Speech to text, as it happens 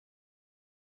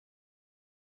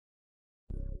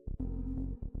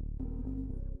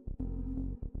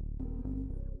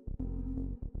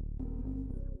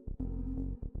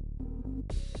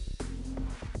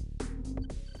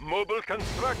Mobile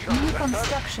construction New center.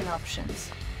 construction options.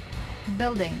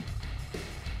 Building.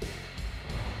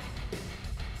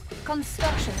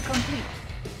 Construction complete.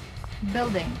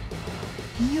 Building.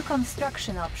 New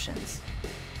construction options.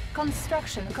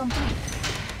 Construction complete.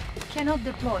 Cannot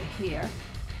deploy here.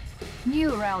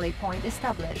 New rally point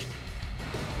established.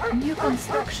 New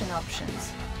construction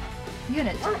options.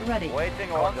 Unit ready.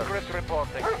 Waiting order. Conscript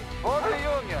reporting. For the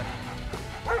Union.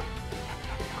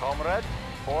 Comrade,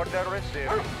 order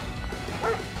received.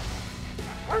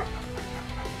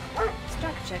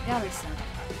 Structure garrison.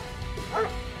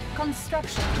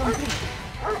 Construction complete.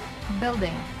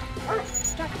 Building.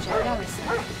 Structure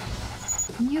garrison.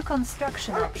 New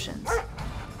construction options.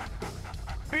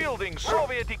 Building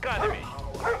Soviet economy.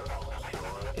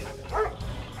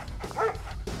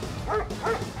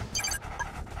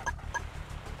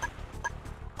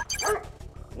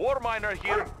 War miner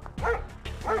here.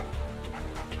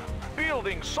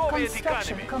 Building Soviet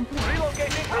Construction economy. complete.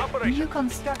 Relocating operation. New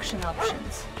construction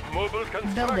options. Mobile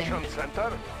construction Building.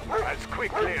 center as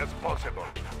quickly as possible.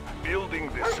 Building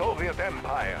the Soviet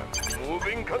Empire.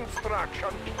 Moving construction.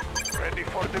 Ready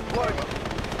for deployment.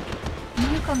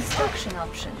 New construction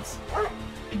options.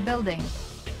 Building.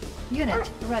 Unit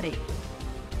ready.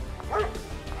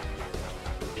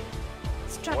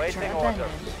 Structure Waiting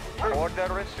abandoned. orders.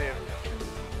 Order received.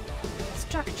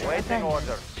 Structure Waiting abandoned.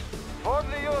 orders. For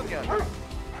the Union.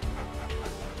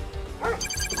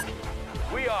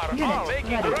 We are Unit all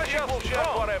making ready. Russia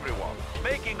strong for everyone.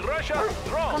 Making Russia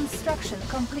strong. Construction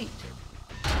complete.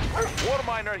 War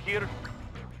miner here.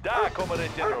 Da, Comrade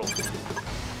General.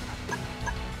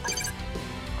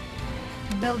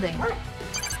 Building.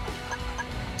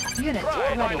 Unit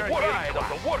Pride ready. of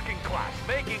the working class.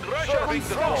 Making Russia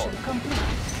Construction strong. complete.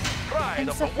 Pride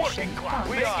of the working Insufficient class. funds.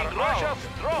 We are Russia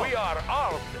strong. We are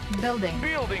armed. Building.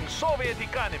 Building Soviet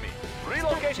economy.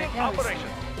 Relocating Structure operation.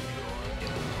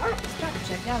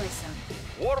 Structure garrison.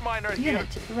 War miner here.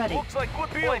 Unit ready. Looks like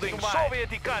good building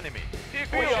Soviet economy.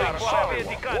 We are Soviet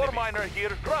economy. War miner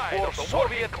here. Pride of the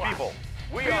Soviet people.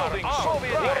 We are building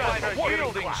Soviet economy.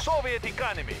 Building Soviet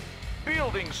economy.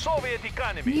 Building Soviet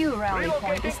economy. New rally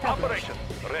point Relocating established.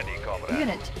 operation. Ready, comrade.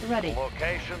 Unit ready.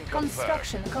 Location confirmed.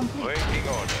 Construction complete. Waiting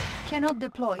order. Cannot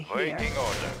deploy here. Waiting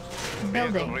order.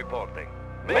 Building. Vehicle reporting.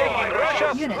 Making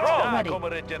Russia Unit strong, ready.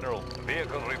 Comrade General.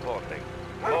 Vehicle reporting.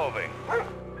 Moving.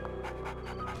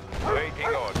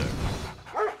 Waiting order.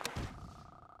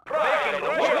 Making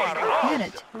Russia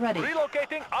Unit ready.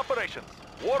 relocating operations.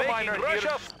 War miner here.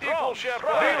 Equal share.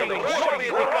 Building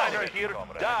Soviet miner here.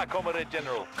 Da, Comrade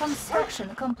General.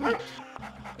 Construction complete.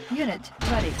 Unit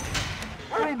ready.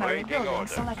 Primary Waiting building order.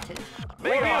 selected.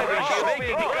 Making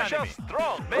Russia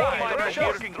strong. Making Russia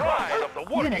working pride of the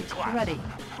working Unit class. ready.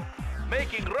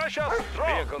 Making Russia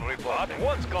strong. Vehicle reporting. At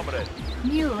once, comrade.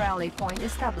 New rally point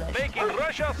established. Making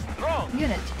Russia strong.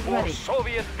 Unit For ready.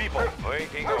 Soviet people.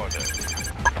 Waiting order.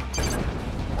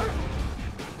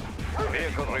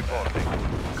 Vehicle reporting.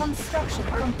 Construction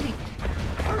complete.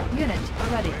 Unit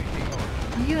ready.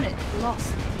 Unit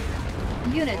lost.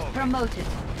 Unit promoted.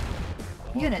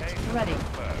 Unit ready.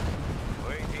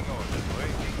 Waiting order.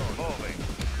 Waiting order.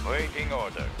 Moving. Waiting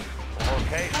order.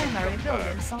 Location Primary confirmed.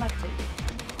 building selected.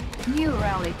 New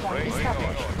rally point Waiting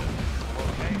established. order.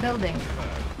 Location Building.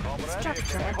 confirmed. Structure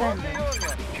For the abandoned.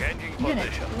 Union. Changing Unit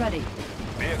position. ready.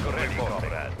 Vehicle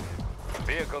reporting.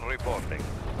 Vehicle reporting.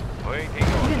 Waiting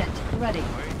order. Unit ready.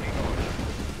 Waiting order.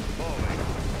 Moving.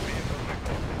 Vehicle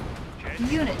reporting.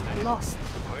 Changing Unit position. lost.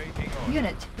 Waiting order.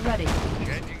 Unit ready.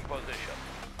 Changing position.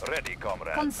 Ready,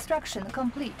 comrade. Construction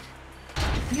complete.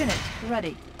 Unit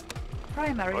ready.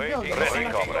 Primary Waiting, building ready,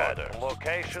 selected. comrade.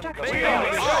 Location Structure confirmed.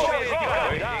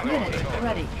 ready. Unit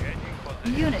ready. Changing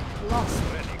position. Unit lost.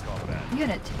 Ready, comrade.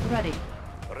 Unit ready.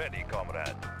 Ready,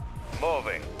 comrade.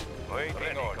 Moving.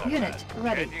 Waiting order. Unit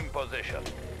ready. Changing position.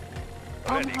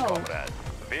 On Ready, hold. comrade.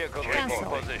 Vehicle Cancel.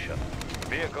 reporting position.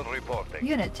 Vehicle reporting.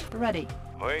 Unit ready.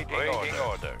 Waiting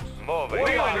order. Moving.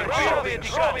 We are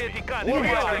Soviet economy. Unit We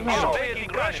are ready.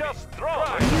 making Russia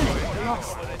strong. Unit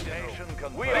lost.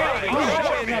 We are Unit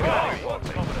Soviet ready.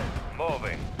 economy.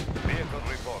 Moving. Vehicle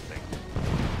reporting.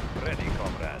 Ready,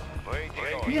 comrade.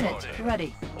 Waiting order. Unit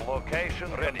ready. Location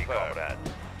ready, comrade.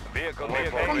 Vehicle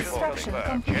reporting. Construction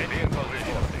complete. Vehicle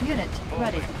reporting. Unit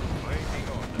ready. Waiting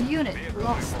order. Unit Vehicle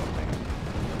lost.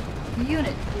 reporting.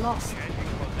 Unit lost.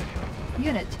 Changing position.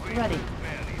 Unit ready.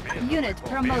 Vehicle Unit reporting.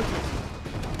 promoted.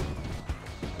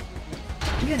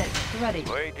 Unit ready.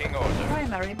 Waiting order.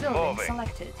 Primary building Moving.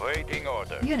 selected. Waiting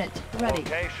order. Unit ready.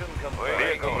 Location confirmed.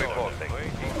 Vehicle reporting.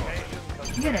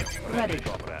 Unit ready.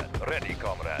 Comrade. Ready,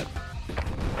 comrade.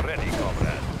 Ready,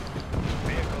 comrade.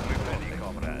 Vehicle ready,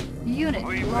 comrade. Unit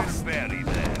We will lost. bury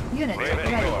them. Unit Waiting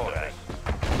ready. orders.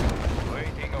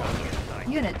 Waiting orders.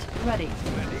 Unit ready.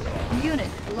 Unit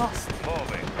lost.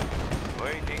 Moving.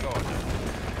 Waiting orders.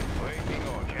 Waiting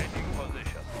order. Changing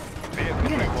position. Vehicle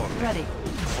Unit reporting. ready.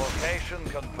 Location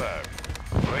confirmed.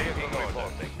 Waiting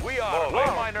order. We are Moving.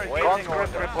 war miner here.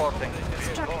 Conscript reporting.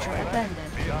 Structure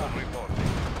abandoned. Vehicle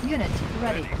reporting. Unit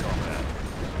ready. Ready,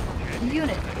 comrade.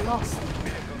 Unit lost.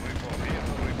 Vehicle reporting.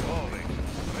 Vehicle reporting.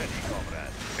 Ready,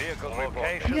 comrade. Vehicle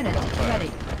location Unit confirmed.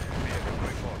 ready. Vehicle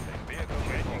reporting. Vehicle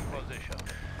changing position.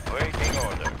 Waiting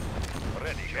order.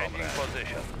 Ready, changing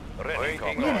position. Ready,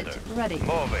 waiting Unit order. ready.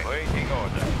 Moving. Waiting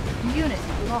order. Unit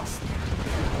lost.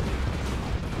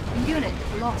 Unit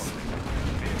lost.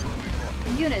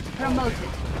 Unit promoted.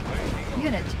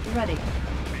 Unit ready.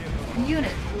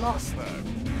 Unit lost.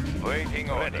 Waiting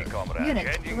order. Ready, comrade. Unit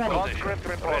Changing ready. position. Conscript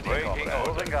reporting. Waiting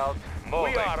order. Moving out.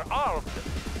 Moving. We are armed.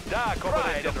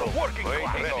 Pride of the working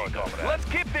class. Ready, comrade. Let's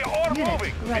keep the ore Unit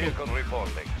moving. ready. Vehicle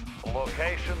reporting.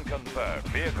 Location confirmed.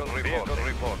 Vehicle reporting. Vehicle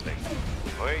reporting.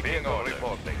 Waiting order.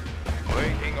 Reporting.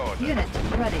 Waiting order. Unit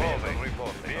ready. Vehicle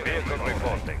reporting. Vehicle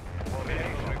reporting.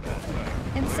 Vehicle reporting.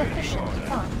 Insufficient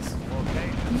funds.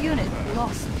 Unit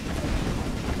lost.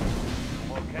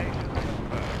 Location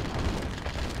confirmed.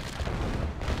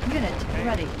 Unit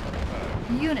ready.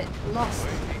 Unit lost.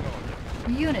 Waiting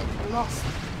order. Unit lost.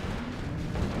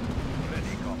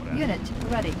 Ready, comrade. Unit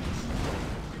ready.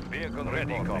 Vehicle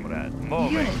ready, comrade.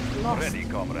 Moving. Unit lost. Ready,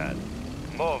 comrade.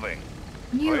 Moving.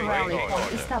 New Waiting rally order.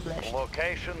 point established.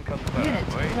 Location confirmed.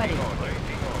 Unit Waiting ready. order.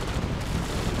 Waiting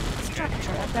order.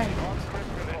 Structure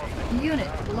abandoned.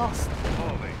 Unit lost.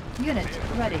 Moving. Unit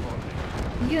ready.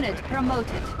 Unit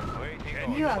promoted. Waiting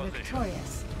order. You are Position.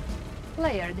 victorious.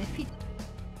 Player defeated.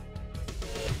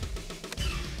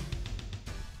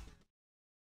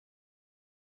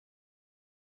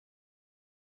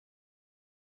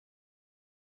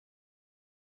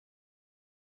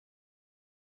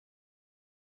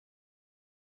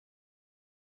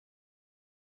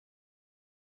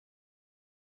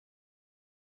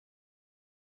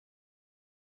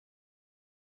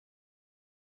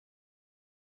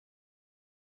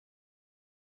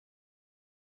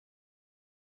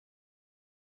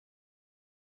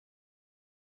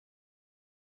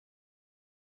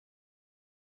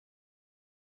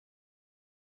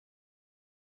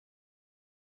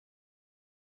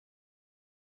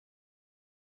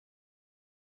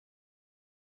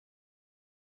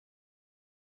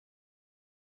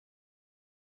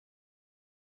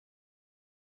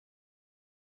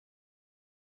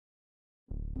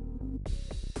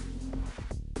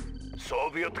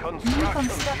 Soviet New construction.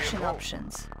 construction vehicle.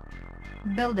 options.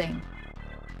 Building.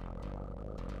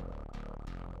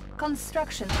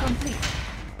 Construction complete.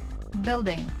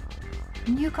 Building.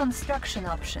 New construction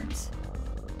options.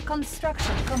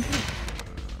 Construction complete.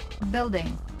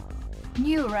 Building.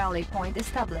 New rally point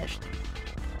established.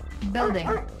 Building.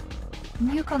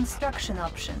 New construction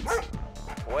options.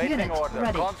 Waiting Unit order.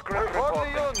 ready. Conscript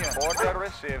reporting. Order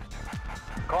received.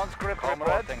 Conscript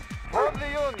reporting. For the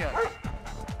Union.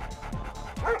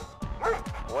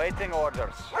 Waiting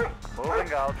orders.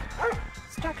 Moving out.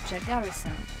 Structure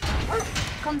garrison.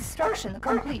 Construction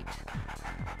complete.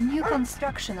 New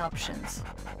construction options.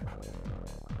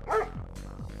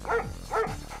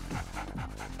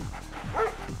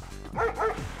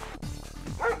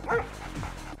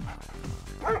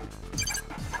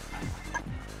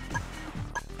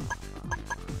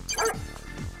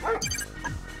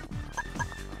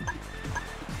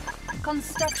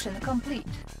 Construction complete.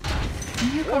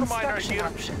 New War miner construction here.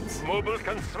 options. Mobile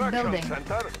construction Building.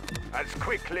 center. As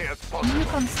quickly as New possible.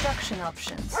 construction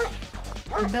options.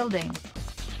 Building.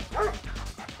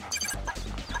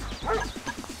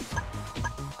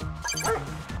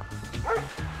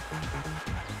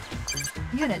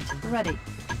 Unit ready.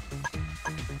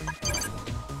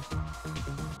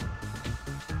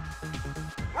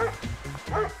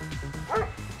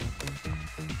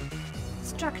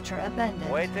 Structure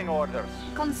abandoned. Waiting orders.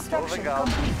 Construction Moving out.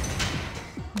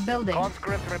 complete. Building.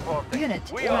 Conscript reporting. Unit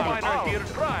We ready. are miner here.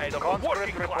 Pride of the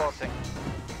working Conscript class. reporting.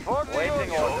 For the Waiting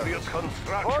Union. orders. Soviet For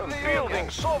construction. the Building Union.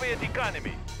 Soviet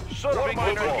economy. Serving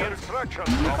miner here. Construction.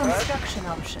 New comrade. construction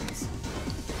options.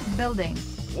 Building.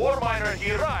 War miner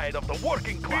here. Pride of the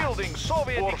working class. Building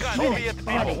Soviet For economy. Soviet Soviet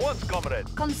ready. people once,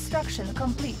 comrade. Construction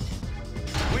complete.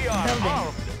 We are Building.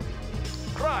 armed.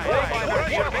 Pride of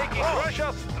Russia making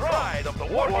Russia pride of the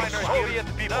war miner Soviet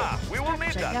people. We will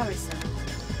need Structure that. garrison.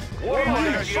 War miner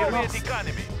Unit Soviet lost.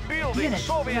 economy. Building Unit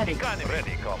Soviet ready. economy.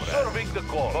 Ready, comrade. Serving the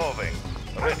cause. Moving.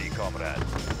 Ready, comrade.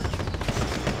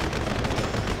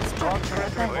 Structure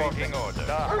abandoned. Waiting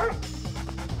order.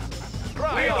 We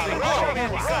are Building Soviet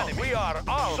garrison. economy. We are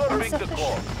armed. Serving the cause.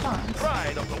 Insufficient funds.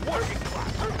 Pride of the working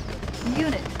class.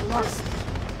 Unit lost.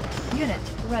 Unit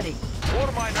ready.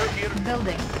 War miner here.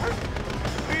 Building.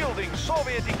 Building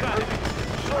Soviet economy.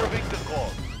 Serving the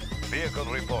cause. Vehicle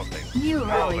reporting. New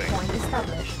rally Moving. point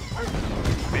established.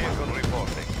 Vehicle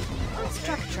reporting.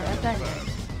 Structure abandoned.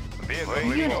 Vehicle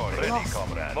Unit report. Ready, lost.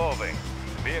 comrade. Moving.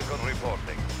 Vehicle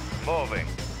reporting. Moving.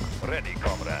 Ready,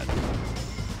 comrade.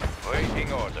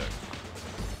 Waiting orders.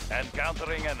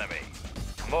 Encountering enemy.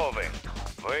 Moving.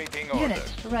 Waiting Unit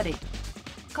orders. ready.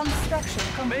 Construction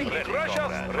complete. Making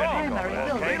Russia Primary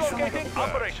building Relocating selected.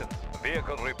 operations.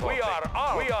 Vehicle reporting. We are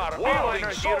armed. We are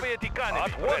building Soviet economy.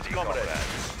 At once, comrade.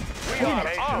 We Unit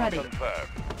are armed. ready.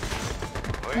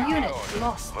 Confirmed. Unit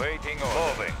lost. Waiting order.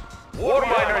 Moving. War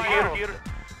miner here.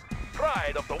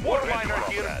 Pride of the war miner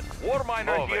here. War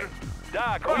miner here. We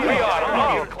are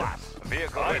armed class.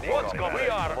 Vehicle ready. We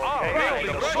are armed.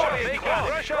 Building Soviet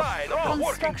economy. Pride of the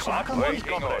working Construction class. complete.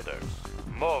 Waiting orders.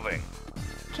 Moving.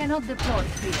 Cannot deploy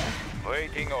here.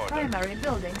 Waiting orders. Primary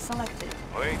building selected.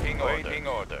 Waiting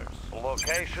orders.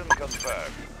 Location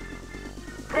confirmed.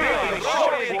 Building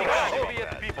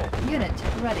Soviet people. Unit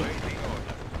ready. Waiting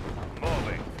orders.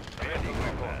 Moving. Ready,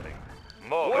 reporting.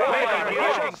 Moving. We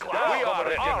are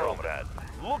ready, comrade.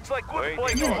 Looks like good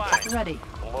place to Unit mine. ready.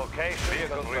 Location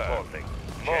vehicle reporting.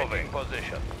 Moving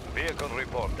position. Vehicle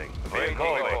reporting.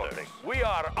 Vehicle reporting. We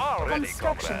are all ready,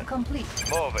 Construction comrade. complete.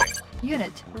 Moving.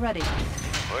 Unit ready.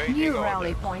 Waiting New order.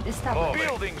 rally point established.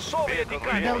 Building Soviet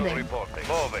economy. Building. Reporting.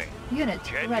 Moving. Unit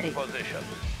Changing ready. position.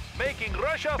 Making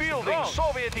Russia building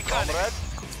Soviet economy.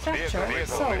 Structure Vehicle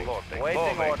sold. reporting. Waiting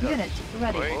Moving. order. Unit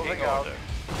ready. Waiting Moving out. order.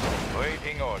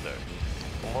 Waiting order.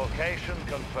 Location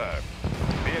confirmed.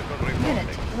 Vehicle Unit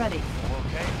reporting. ready.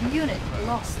 Location Unit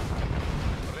lost.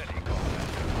 ready,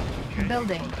 comrade.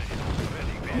 Building.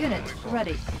 Ready. Unit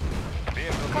ready.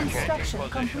 Vehicle Construction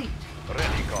reporting. complete.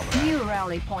 Ready, comrade. New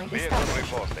rally point Vehicle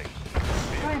established. reporting.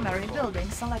 Primary building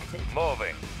selected.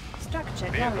 Moving. Structure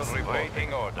Vehicle garrison.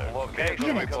 waiting order. Location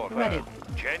Unit reporting. ready.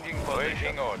 Changing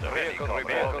position order. Vehicle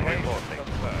reporting.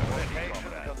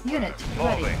 Unit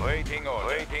ready. Moving. Waiting order.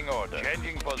 Waiting order.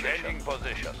 Changing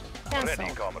position. Cancel.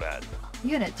 Ready, comrade.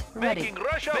 Unit ready. Making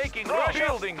Russia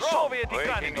building Soviet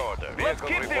economy. Order. Let's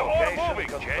keep the ore moving.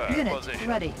 Changing Unit position.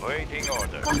 ready. Waiting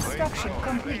order. Construction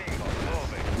complete.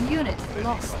 Unit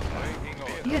lost. Waiting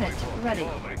order. Unit ready.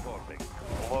 Reporting.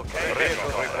 Location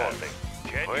reporting.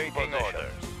 Waiting order.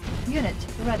 Unit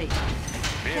ready.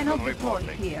 Cannot Vehicle deploy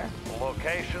reporting. here.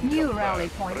 Location New confirmed. rally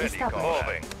point Ready, established.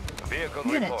 moving. Vehicle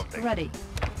Unit reporting. ready.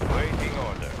 Waiting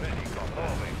order. Ready,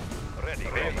 moving. Ready.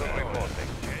 Vehicle reporting.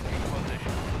 Changing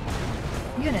position.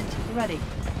 Unit ready.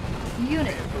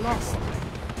 Unit lost.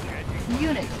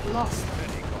 Unit lost.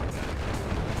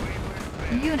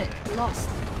 Unit lost.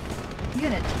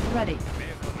 Unit ready.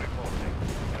 Vehicle reporting.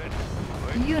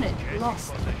 Ready. Unit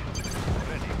lost.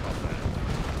 Ready, comrade.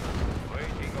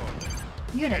 Waiting order.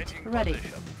 Unit Changing ready.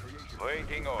 position.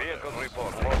 Waiting order. Vehicle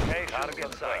reporting. Location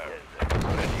target sighted.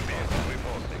 Ready. Vehicle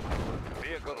reporting.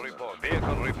 Vehicle report.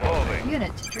 Vehicle reporting.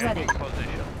 Unit ready. Changing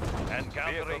position.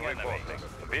 Encountering reporting.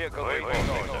 Vehicle waiting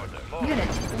order.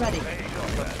 Unit ready.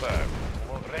 Confirmed.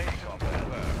 Ready,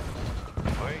 confirmed.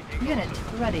 Waiting Unit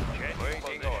ready.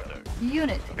 waiting order.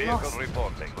 Unit Vehicle lost.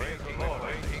 reporting. Waiting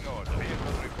order.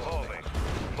 Vehicle reporting.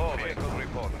 Moving. Vehicle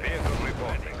report. Vehicle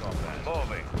reporting.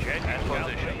 Moving. Changing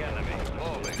position. Enemy.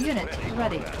 Moving. Unit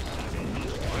ready.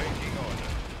 Waiting order.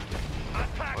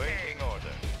 Waiting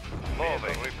order.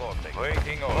 Moving. Reporting.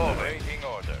 Waiting order. Waiting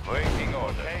order. Waiting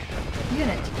order.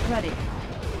 Unit ready.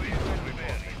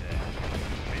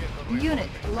 Unit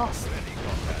lost.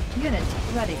 Unit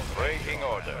ready. Waiting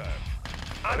order.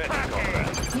 Ready,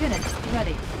 comrade. Unit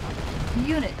ready.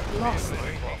 Unit lost.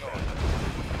 Waiting order.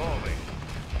 Moving.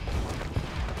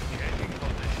 Changing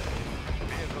position.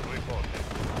 Vehicle reporting.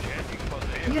 Changing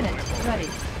position. Unit ready.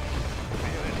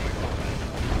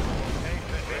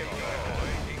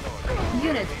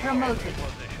 Unit promoted.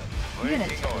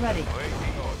 Unit ready.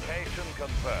 Waiting order. Location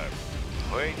confirmed.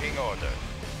 Waiting order.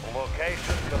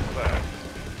 Location confirmed.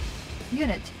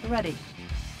 Unit ready.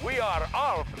 We are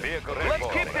armed. Vehicle Let's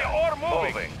keep the ore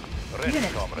moving. Ready,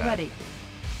 Unit comrade. ready.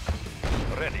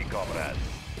 Ready, comrade.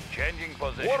 Changing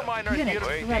position. War miner Unit here.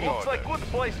 Waiting ready. Looks like good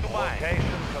place to mine.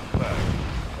 Location confirmed.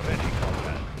 Ready,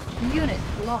 comrade. Unit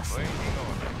lost. Waiting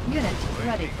order. Unit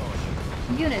ready. Waiting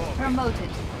order. Unit promoted.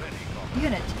 Ready, comrade.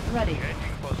 Unit ready.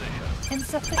 Changing position.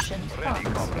 Insufficient Ready,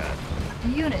 funds.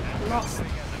 comrade. Unit lost.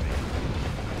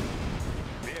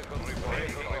 Vehicle reporting.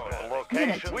 Unit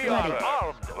Location. We ready. are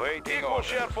armed. Waiting Equal order.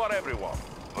 Share for everyone.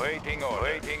 Waiting order.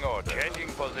 Waiting order. Changing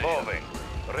position. Moving.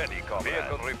 Ready, comrade.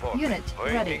 Vehicle reporting. Unit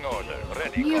ready. Waiting order.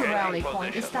 Ready, New comrade. rally Position.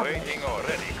 point established. Waiting order.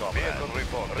 Ready, comrade. Vehicle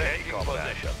report. Ready,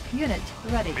 position. Unit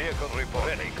ready. Vehicle report.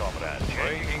 Ready, comrade.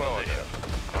 Waiting order.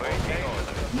 Waiting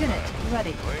order. Unit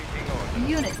ready. Waiting order.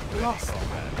 Unit lost.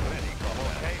 Ready,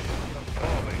 comrade.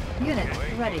 Moving. Unit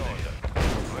ready.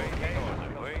 Waiting order.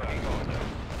 Waiting order.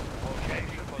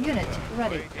 Location. Unit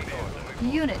ready. Waiting order.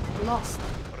 Unit lost.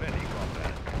 Ready,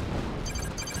 comrade.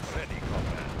 Ready,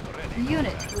 comrade. Ready.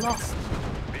 Unit lost.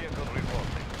 Vehicle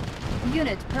reporting.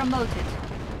 Unit promoted.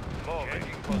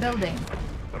 Moving. Building.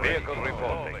 Vehicle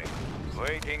reporting.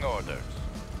 Waiting orders.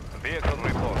 Vehicle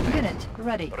reporting. Unit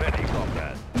ready. Ready,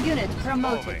 comrade. Unit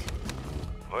promoted.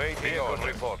 Waiting order.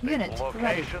 Reporting. Unit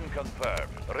Location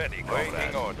confirmed. Ready, comrade.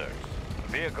 Waiting orders.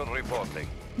 Vehicle reporting.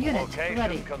 Unit Location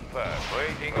ready. confirmed.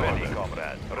 Waiting ready,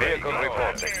 comrade. Vehicle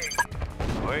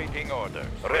reporting. Waiting orders.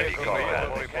 Ready, comrade.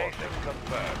 Location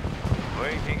confirmed.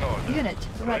 Waiting orders. Unit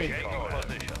ready. Waiting orders.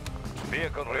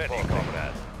 Vehicle ready,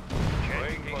 comrade.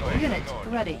 Waiting orders. Unit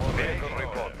ready. Vehicle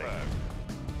reporting.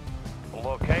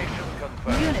 Location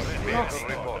confirmed. Unit Vehicle lost.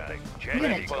 reporting.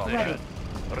 Unit ready.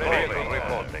 Vehicle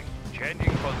reporting.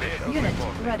 Changing position. Unit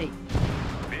ready.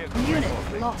 Vehicle Unit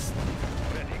reporting. lost.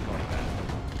 Ready,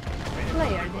 comrade.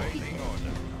 Player Waiting defeated.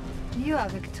 order. You are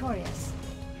victorious.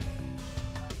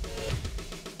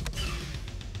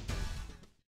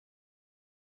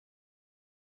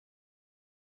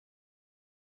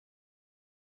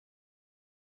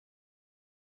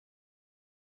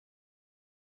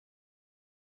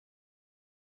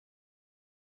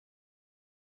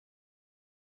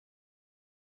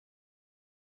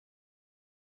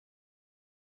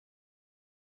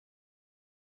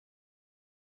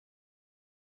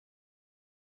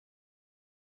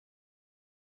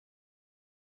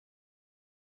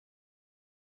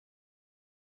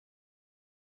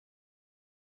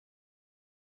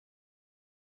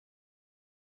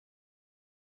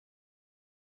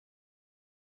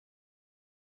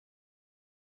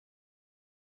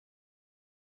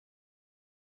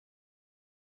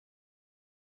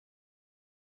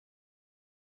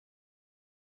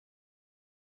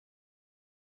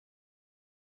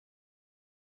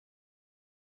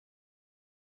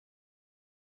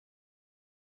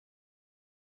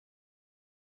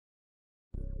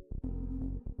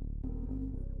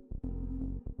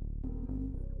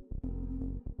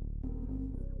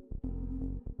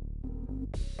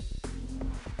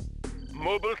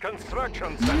 Mobile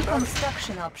construction New center.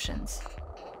 construction options.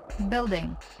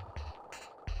 Building.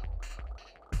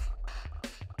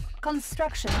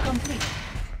 Construction complete.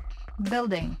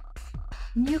 Building.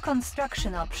 New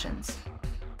construction options.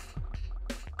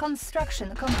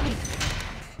 Construction complete.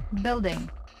 Building.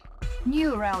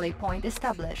 New rally point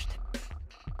established.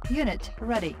 Unit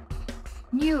ready.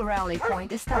 New rally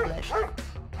point established.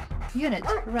 Unit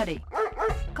ready.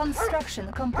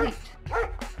 Construction complete.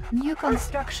 New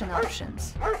construction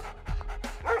options.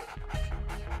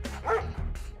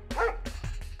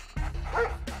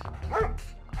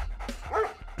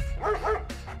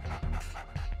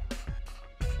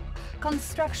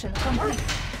 Construction complete.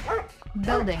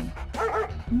 Building.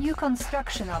 New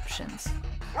construction options.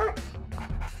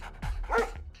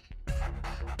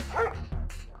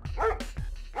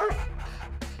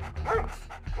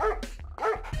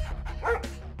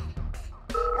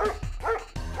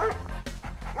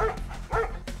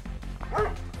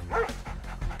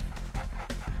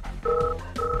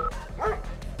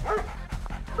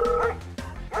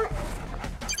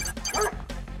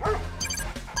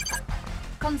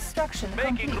 Construction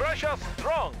Making complete. Russia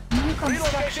strong. New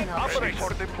construction Relocating options. Ready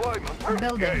for deployment.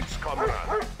 Building. Yes,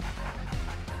 comrade.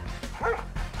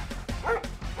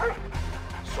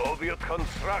 Soviet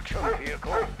construction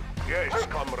vehicle. Yes,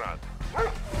 comrade.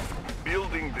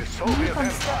 Building the New Soviet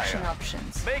construction Empire.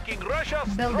 options. Making Russia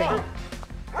Building. strong.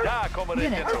 Da, Comrade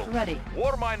Unit General. ready.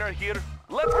 War miner here.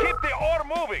 Let's keep the ore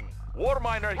moving. War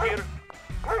miner here.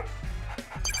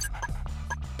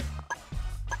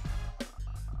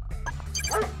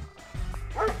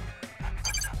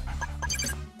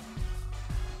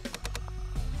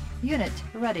 Unit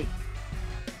ready.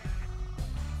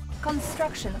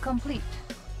 Construction complete.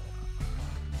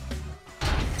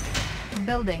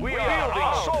 Building. We are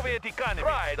building Soviet economy.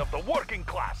 Pride of the working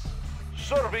class.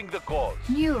 Serving the cause.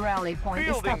 New rally point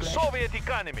Building established. Soviet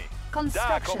economy. Da,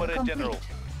 Construction Comrade complete. General.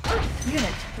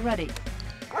 Unit ready.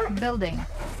 Building.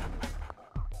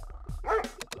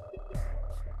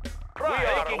 Pride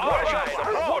of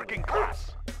the working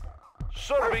class.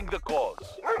 Serving the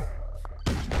cause.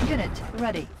 Unit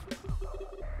ready.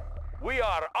 We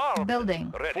are armed.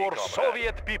 Building. Ready, for comrade.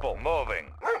 Soviet people. Moving.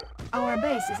 Our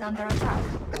base is under attack.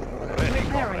 Ready,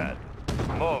 Repairing.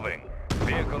 comrade. Moving.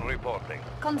 Vehicle reporting.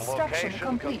 Construction Location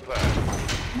complete.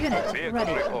 confirmed. Unit Vehicle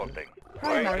ready. reporting.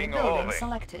 Primary Waiting building moving.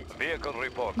 selected. Vehicle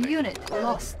reporting. Unit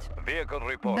lost. Vehicle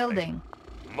reporting. Building.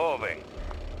 Moving.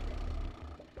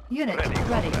 Unit Ready,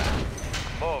 ready. comrade.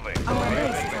 Moving. Our base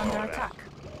Moving, is under comrade. attack.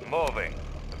 Moving.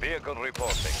 Vehicle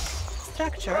reporting.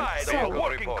 Structure Right, sold.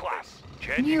 working class.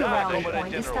 Changing New that, rally Comrade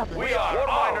point General. established. We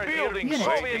are building Unit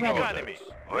Soviet ready. economy.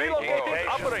 Waiting Relocating orders.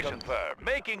 operations.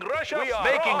 Making Russia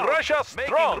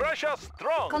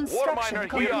strong. Construction War miner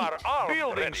complete. here are armed.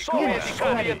 Building Unit Soviet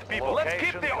economy. ready. People, let's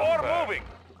keep the ore moving.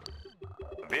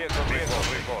 Vehicle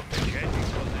reporting. Changing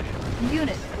position.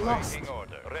 Unit lost. Waiting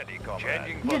order. Ready, comrade.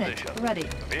 Changing Unit position. ready.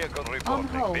 Vehicle On reporting.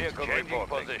 hold. Vehicle changing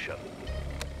position.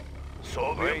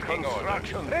 Soviet Waiting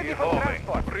construction order. Ready for Moving.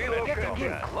 transport. Relocating. Getting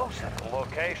in closer.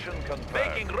 Location confirmed.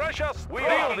 Making Russia We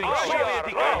building are Soviet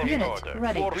economy. Unit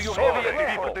ready. For Do you Soviet have a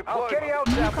plan? people. I'll carry out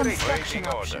New the operation. construction Waiting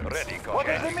order. options. Ready, What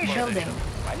is the comrade. mission? Building.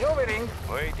 Maneuvering.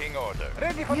 Waiting order.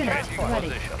 Ready for Unit transport. ready.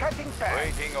 Position. Cutting path.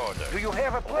 Waiting order. Do you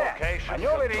have a plan? Location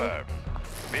Maneuvering. confirmed.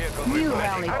 Vehicle New reporting.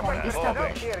 rally point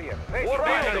established. Carrier. Ready. War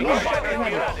miner Ready. here. Ready.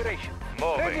 Ready. Ready.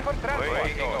 Moving. Ready for transport.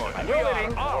 Waiting order.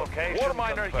 Maneuvering. Location War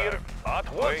miner here.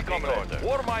 At once, comrade.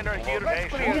 War miner here.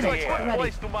 Let's clear Unit the Like air. ready.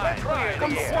 place to mine. clear the air.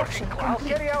 Construction I'll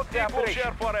complete. carry out the Equal operation.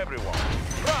 share for everyone.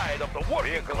 Pride of the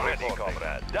working class. Ready,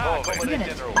 comrade. Moving.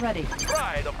 Unit ready.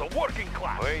 Pride of the working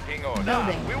class. Waiting order.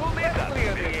 Building. We will need Let's that. clear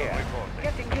the Vehicle air. reporting.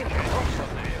 Getting in closer.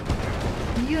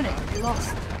 Unit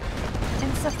lost.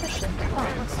 Insufficient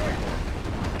funds.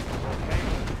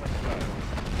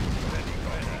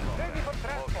 Ready for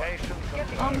transport. Location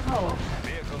confirmed. On hold.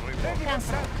 Vehicle Ready reporting. for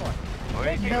Cancel. transport.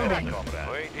 Waiting Building. order, comrade.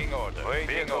 Waiting order.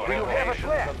 Waiting Do order. you have a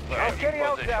plan? I'll carry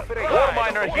out the operation. War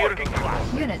miner here.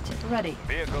 Class. Unit ready.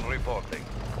 Vehicle reporting.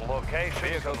 Location.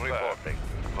 Vehicle reporting.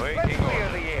 Let's Waiting clear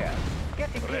order. the air.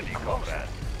 Getting in Ready, closer. comrade.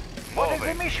 What is the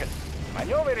Moving. mission?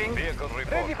 Maneuvering. Vehicle Ready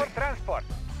reporting. for transport.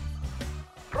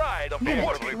 Pride of the Unit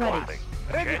working ready. class.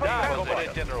 Ready for Down, transport.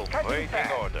 Commander General. Cutting Waiting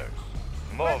path. orders.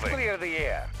 Let's Moving. clear the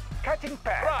air. Cutting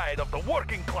path. Pride of the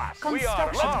working class. We are.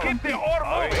 Construction Let's keep the complete. ore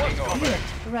moving. Unit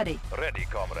ready. Ready,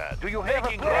 comrade. Do you have a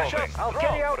Making plan? Russia I'll strong.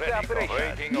 carry out the Ready, operation.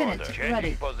 Waiting Unit order. ready.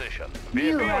 Changing position. New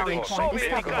Vehicle rally reporting. point Soviet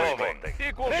established. moving.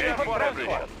 Equal Ready share for for transport.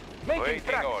 everyone. Making Waiting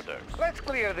tracks. orders. Let's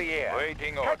clear the air.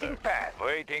 Waiting Cutting orders. path.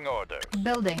 Waiting orders.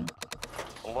 Building.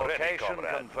 Location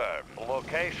confirmed.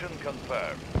 Location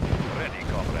confirmed. Ready,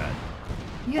 comrade.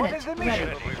 What Unit is the ready.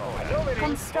 mission? Maneuvering.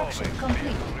 Construction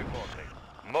complete. Reporting.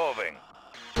 Moving.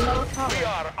 Low We power.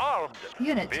 are armed.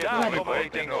 Unit Down, ready.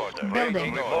 waiting order. Building.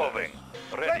 Waiting order. Moving.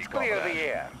 Ready, Let's clear comrade. the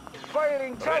air.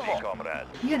 Firing Ready, salvo. comrade.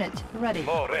 Unit ready.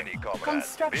 Move. Ready, comrade.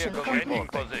 Construction Vehicle changing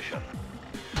complete. position.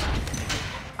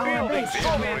 Our Building base is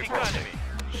under Soviet attack. economy.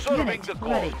 Serving Unit the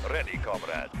ready. cause. Ready,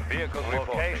 comrade. Vehicle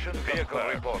location. Vehicle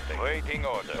reporting. Waiting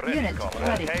order. Ready, Unit comrade.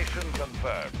 ready. Location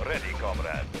confirmed. Ready,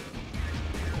 comrade.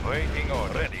 Waiting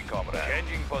order. Ready, comrade.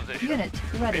 Changing position. Unit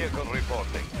ready. Vehicle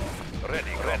reporting.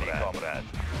 Ready, comrade.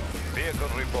 Vehicle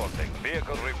reporting.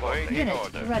 Vehicle reporting. Waiting Unit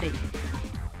order. ready.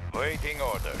 Waiting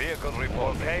order. Vehicle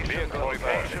reporting. Vehicle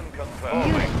location confirmed.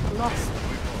 Unit lost.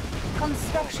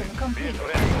 Construction complete.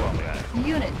 Ready, comrade.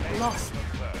 Unit lost.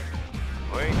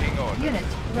 Waiting order. Unit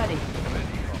ready.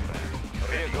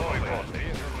 Vehicle reporting.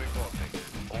 Vehicle reporting.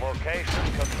 Location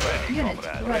confirmed. Unit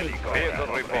comrade. ready. Vehicle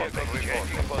reporting.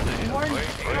 Changing position. Warning,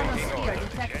 Waiting chronosphere order.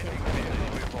 detected. Vehicle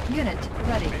reporting. Unit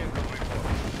ready. Vehicle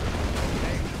reporting.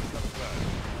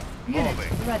 Unit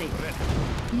Moving. ready.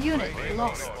 Unit Waiting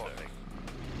lost. order.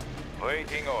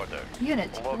 Waiting order.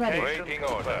 Unit ready. Waiting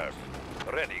order.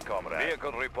 Ready, comrade.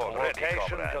 Vehicle report.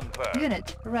 Location confirmed.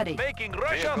 Unit ready. Making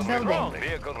Russia Building. strong.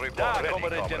 Vehicle report. Ready,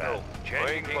 Comrade General.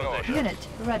 Changing position. Unit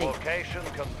ready. Location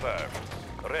confirmed.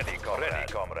 Ready, comrade.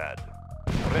 Ready, comrade.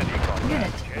 Ready, comrade.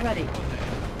 Unit Changing ready.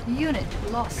 position.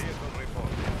 Unit lost. Vehicle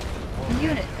report.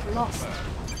 Unit lost.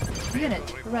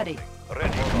 Unit ready.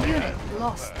 Ready, comrade. Unit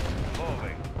lost.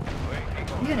 Moving. Waiting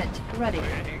order. Unit ready.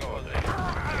 Waiting order.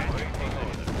 Waiting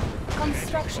order.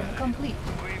 Construction complete.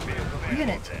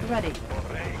 Unit ready.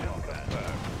 Waiting order.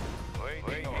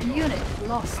 Unit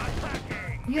lost.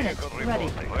 Unit ready.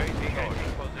 Waiting order.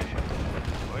 Position.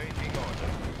 Waiting order.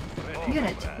 Ready,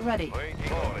 Unit comrade. ready.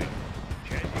 Waiting order.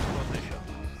 Changing position.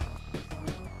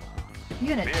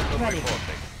 Unit Vehicle ready.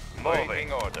 reporting.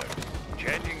 Waiting order.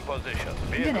 Changing position.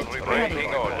 Vehicle Unit reporting. ready.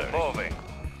 Waiting order. Moving.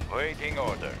 Waiting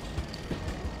order.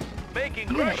 Making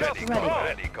Unit Russia ready. strong.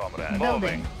 Ready, comrade.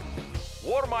 Building.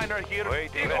 War miner here.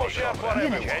 Waiting order.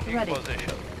 Unit Changing ready.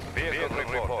 position. Vehicle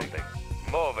reporting.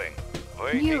 Moving.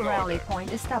 Waiting New order. rally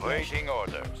point established. Waiting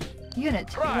orders. Unit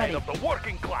Pride ready. of the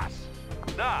working class.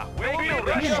 Da, we'll build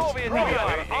a Unit Soviet ready.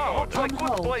 Union. Looks like On good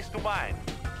hold. place to mine.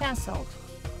 Cancelled.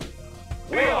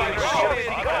 Building Soviet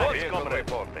Vehicle economy.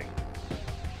 reporting.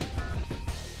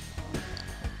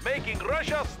 Making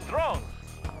Russia strong.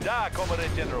 Da, Comrade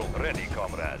General. Ready,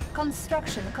 comrade.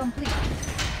 Construction complete.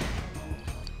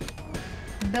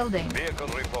 Building. Vehicle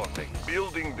reporting.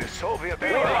 Building the Soviet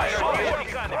Building Empire. Soviet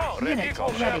economy. Unit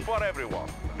Equal share ready. for everyone.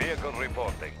 Vehicle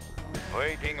reporting.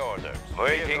 Waiting orders.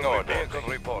 Waiting orders. Vehicle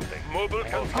reporting. Mobile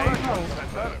On hold.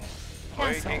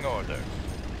 Waiting Cancel. orders.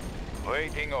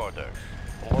 Waiting orders.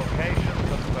 Location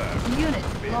confirmed. Unit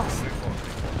lost.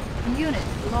 Reporting. Unit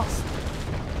lost.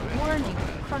 Warning.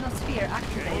 Chronosphere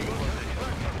activated.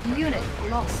 Unit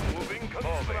lost. Moving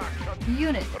construction.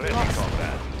 Unit Ready, lost.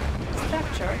 comrade.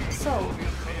 Structure sold.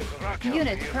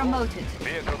 Unit promoted.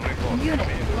 Vehicle reporting. Unit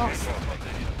Vehicle lost.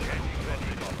 reporting.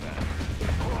 Ready,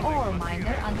 comrade. Ore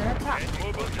miner under attack.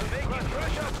 Making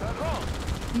Russia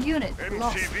strong. Unit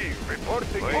lost.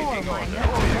 reporting. Ore miner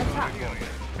under attack.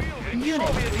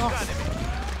 Unit lost.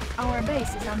 Our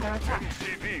base is under attack.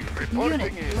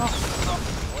 Unit lost.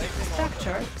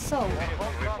 Structure sold.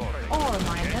 Ore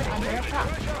miner under attack.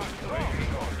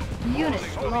 Unit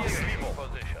lost.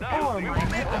 Ore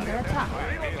miner under attack.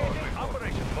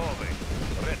 Operation moving.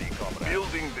 Ready, comrade.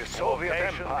 Building the Soviet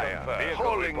Empire.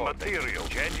 Hauling material.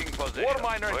 Changing position. War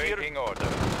miner here. Waiting order.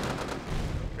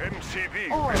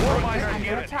 MCV. Ore War miner miner under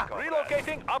here. attack.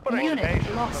 Relocating operation.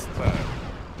 Unit lost.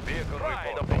 Vehicle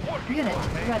Pride of reporting. the working Unit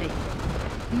force. ready.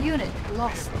 Unit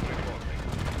lost.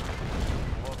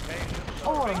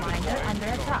 Ore miner under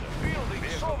attack. Building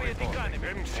Soviet economy.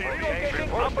 MCV Relocating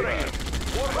reporting. operation.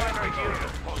 War miner here.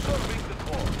 Serving the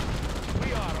cause. We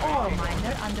are Ore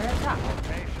miner under attack.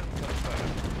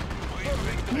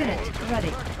 Unit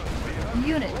ready.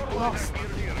 Unit lost.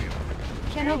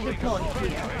 Cannot deploy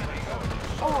here.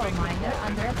 Ore miner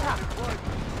under attack.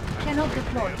 Cannot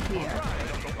deploy here.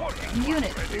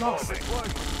 Unit lost.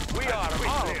 We are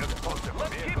armed.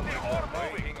 Let's keep the ore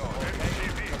moving.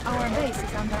 Our base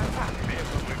is under attack.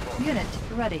 Unit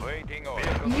ready. Waiting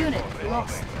order. Unit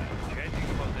lost. Changing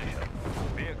position.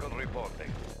 Vehicle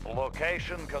reporting.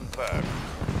 Location confirmed.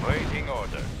 Waiting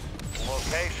order.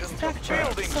 Location Structure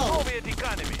Building sold. Soviet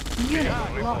economy.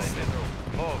 Unit lost.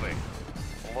 moving.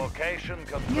 Location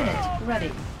confirmed. Unit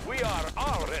ready. We are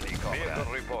armed. Ready,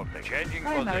 vehicle reporting. Changing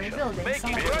Primary position. building Making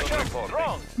selected. Russia reporting.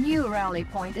 strong. New rally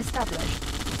point established.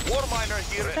 War miner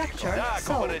here. Structure Da,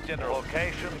 sold. Comrade General.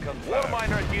 Location confirmed. War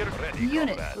miner here. Ready,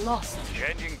 Unit comrade. lost.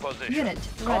 Changing position. Unit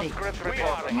ready. Conscript We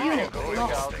are reporting. Unit Vehicle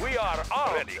lost. We are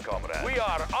armed. Ready, comrade. We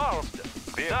are armed.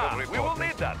 Vehicle Da, we will reporting.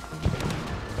 need that.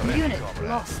 Ready, Unit comrade.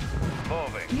 lost.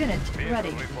 Moving. Unit Vehicle ready.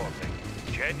 reporting.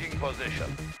 Changing position.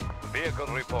 Vehicle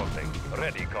reporting.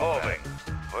 Ready, comrade.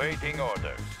 Moving. Waiting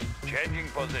orders. Changing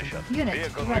position. Unit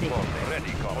Vehicle ready. reporting.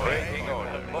 Ready, comrade. Waiting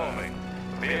order. Moving.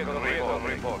 Vehicle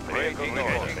reporting. Waiting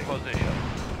changing position.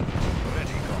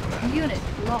 Ready, comrade. Unit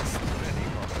lost. Ready,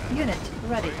 comrade. Unit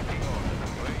ready. Waiting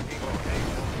order. Waiting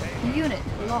order. Unit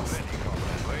lost. Ready,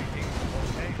 comrade. Waiting.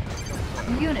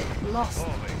 Location. Unit lost.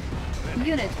 Moving.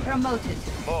 Unit promoted.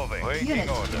 Moving. Waiting Unit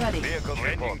order. ready. Vehicle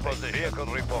changing position. Vehicle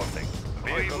reporting.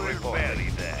 Vehicle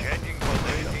reporting. Changing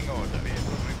position. Waiting order.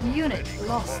 Vehicle reporting. Unit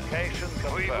lost. Location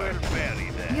confirmed. We will bury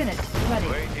them. Unit ready.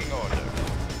 Waiting order.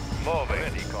 Moving.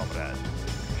 Ready, comrade.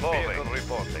 Moving. Vehicle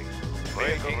reporting.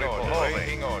 Waiting order.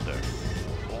 Waiting order.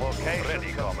 Location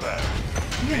ready, comrade.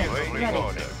 Unit Waiting ready.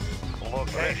 order.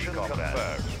 Location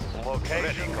confirmed.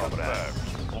 Location confirmed.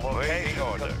 Location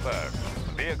confirmed.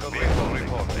 Vehicle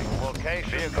reporting.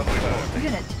 Location vehicle reporting.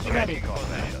 Unit ready.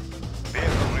 Position.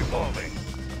 Vehicle reporting.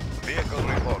 Vehicle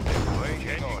reporting.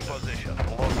 Waiting position.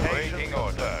 Location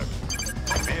order.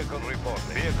 Vehicle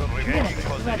reporting. Vehicle reporting Unit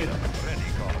position. ready. Ready,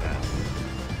 comrade.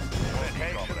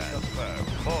 Ready, comrade.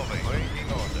 Moving. Waiting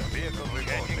order. Vehicle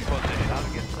reporting position.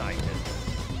 Target sighted.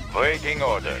 Waiting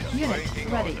order. Unit Waiting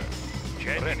ready. order.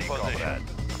 Changing position.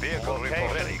 Vehicle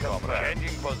reporting. Ready, comrade.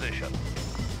 Changing position.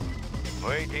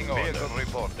 Waiting order. Vehicle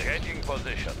reporting. Changing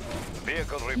position.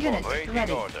 Vehicle report. Unit Waiting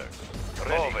ready. order.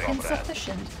 Ready, comrade.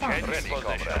 Insufficient funds. Ready,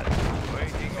 comrade.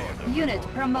 Waiting order. Unit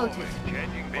promoted.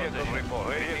 Changing vehicle report.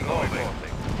 Waiting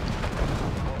reporting.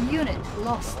 Unit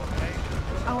lost.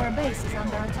 Our base is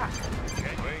under attack.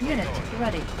 Unit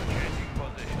ready. Changing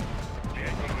position.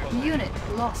 Changing position. Unit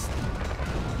lost.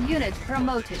 Unit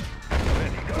promoted.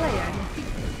 Player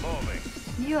defeated.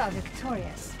 Moving. You are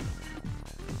victorious.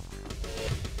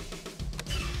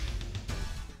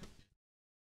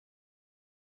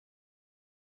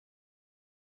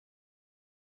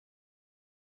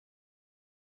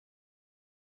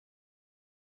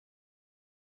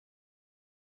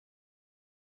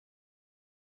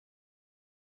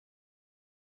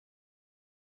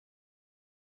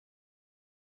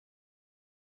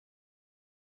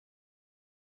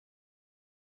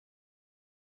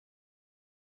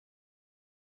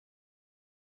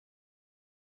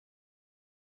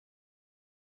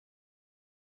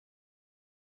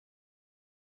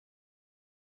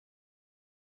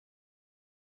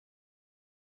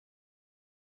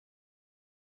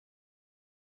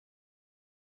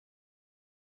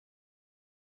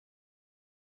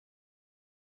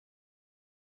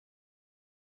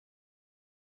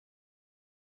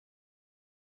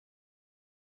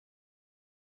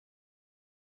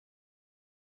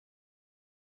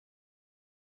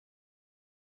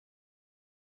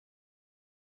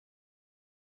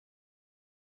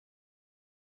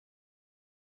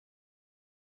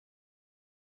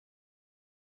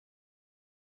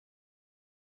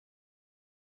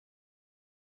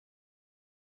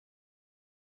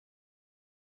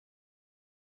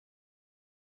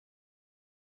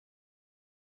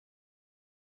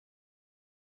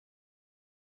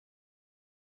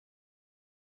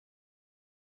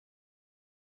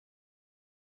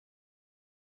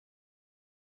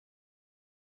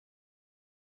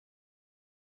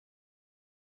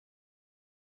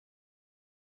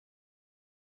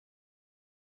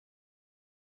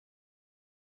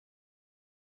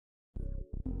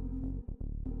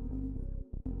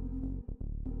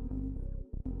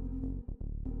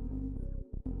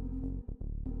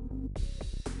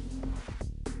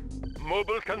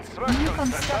 Mobile New construction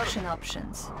construction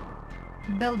options.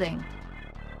 Building.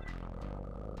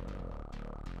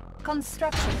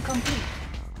 Construction complete.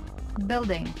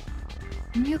 Building.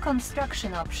 New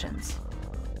construction options.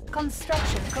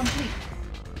 Construction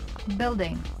complete.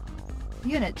 Building.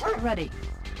 Unit ready.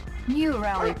 New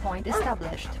rally point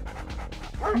established.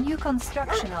 New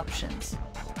construction options.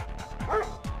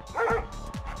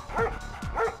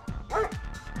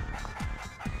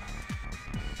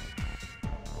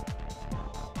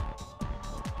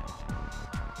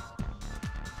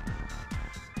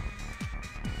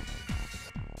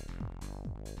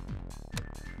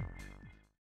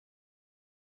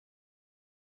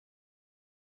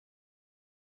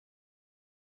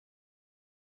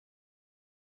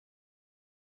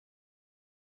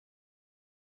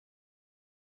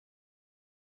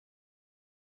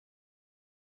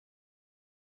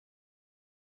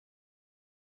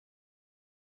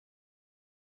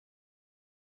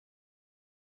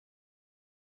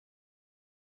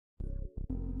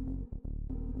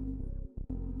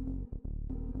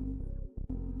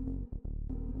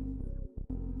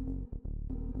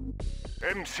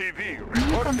 MCV New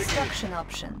reporting construction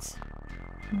options.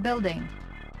 Building.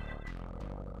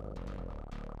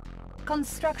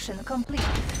 Construction complete.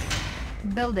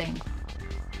 Building.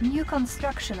 New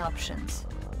construction options.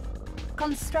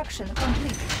 Construction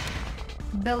complete.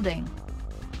 Building.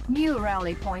 New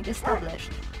rally point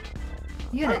established.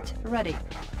 Unit ready.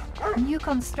 New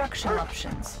construction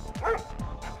options.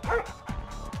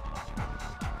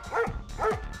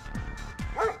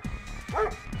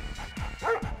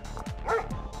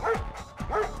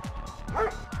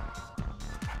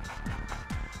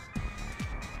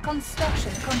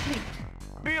 Construction complete.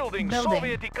 Building, Building.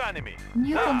 Soviet economy.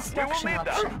 New Ah, construction we will need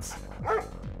that. options.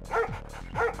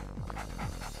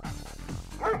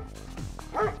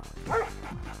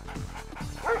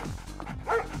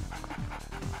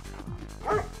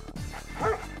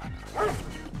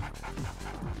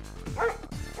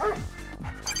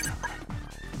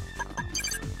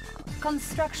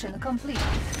 Construction complete.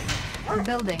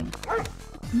 Building.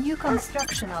 New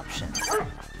construction options.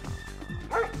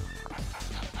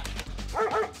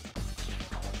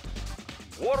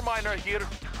 War miner here.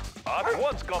 At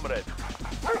once, comrade.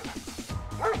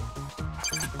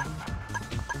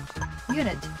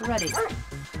 Unit ready.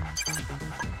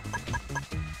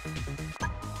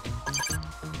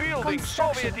 Building Construction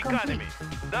Soviet economy.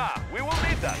 Da, we will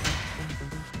need that.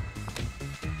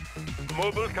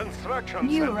 mobile construction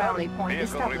New center. rally point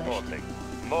Vehicle established. reporting.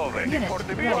 Moving Unit for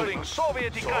the ready. Building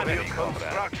Soviet economy, Soviet comrade.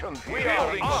 construction. We are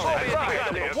Building in Soviet Soviet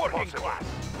economy, as working possible. class.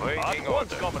 Waiting At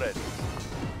once, order. comrade.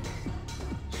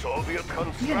 Soviet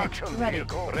construction ready.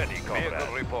 vehicle. Ready, comrade.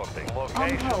 Vehicle reporting.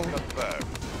 Location hold. confirmed.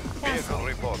 Cancel. Vehicle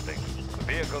reporting.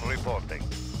 Vehicle reporting.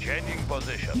 Changing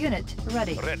position. Unit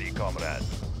ready. Ready, comrade.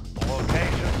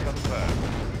 Location confirmed.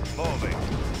 Moving.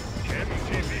 Changing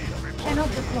TV. Cannot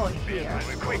deploy here.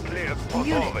 As quickly as possible.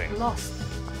 Unit Moving. lost.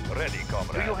 Ready,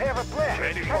 comrade. Do you have a plan?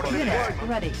 Ready for Unit deployment.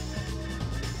 ready.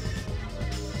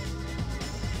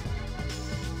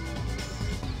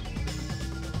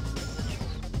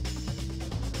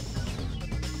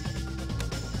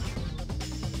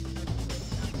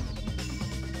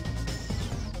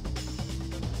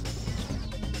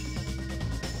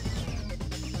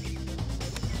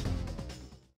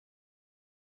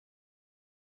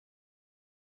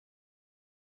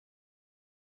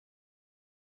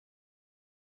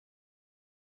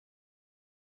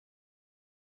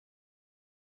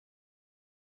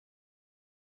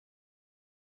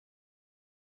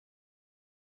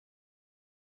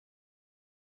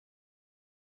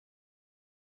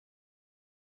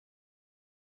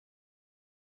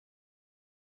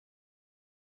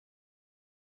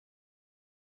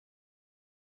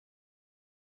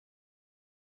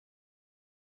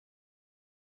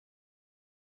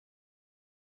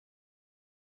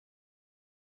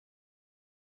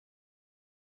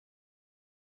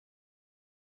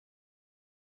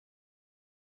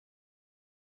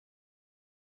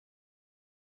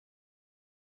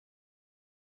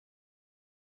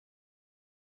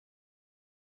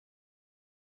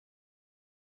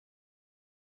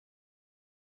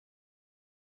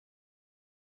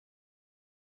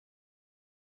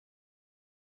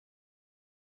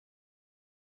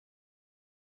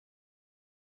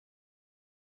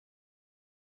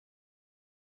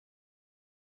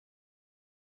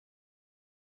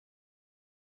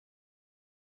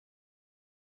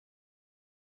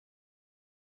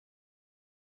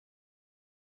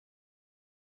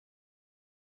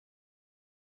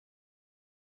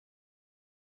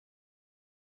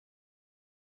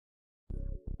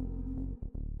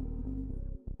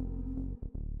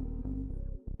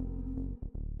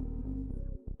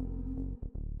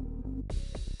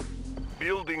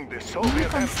 Building the New Soviet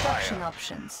construction Empire.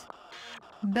 options.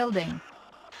 Building.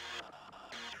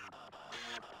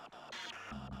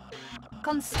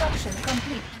 Construction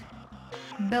complete.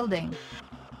 Building.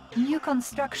 New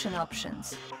construction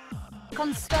options.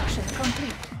 Construction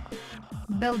complete.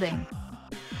 Building.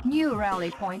 New rally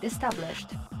point established.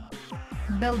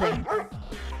 Building.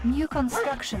 New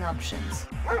construction options.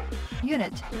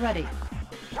 Unit ready.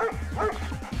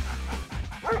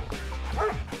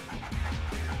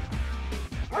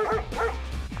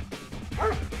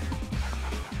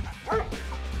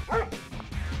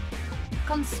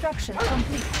 Construction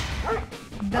complete.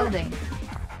 Building.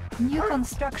 New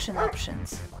construction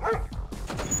options.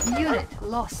 Unit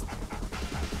lost.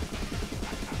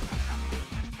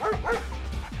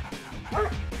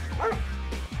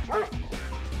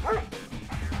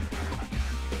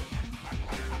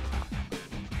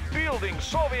 Building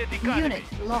Soviet economy. Unit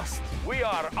lost. We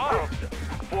are armed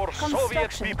for Soviet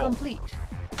Construction people. complete.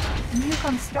 New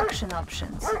construction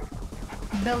options.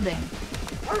 Building.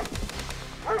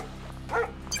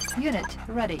 Unit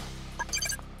ready.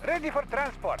 Ready for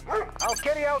transport. I'll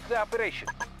carry out the operation.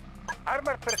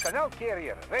 Armored personnel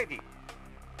carrier ready.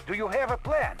 Do you have a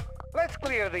plan? Let's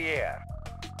clear the air.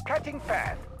 Cutting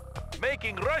path.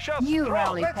 Making Russia New strong.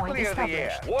 rally Let's point clear the air.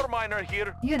 established. War miner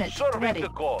here, Unit serving ready. the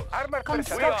cause. Armored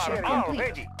personnel Construction carrier complete.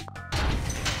 ready.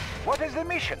 What is the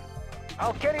mission?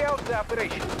 I'll carry out the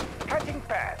operation. Cutting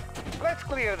path. Let's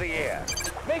clear the air.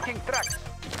 Making trucks.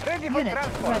 Ready for Unit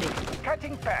transport. ready.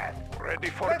 Cutting path. Ready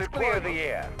for Let's clear deployment. the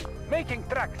air. Making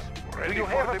trucks. Ready Do you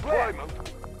for have a plan?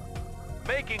 deployment.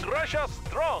 Making Russia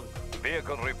strong.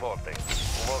 Vehicle reporting.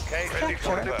 Location ready for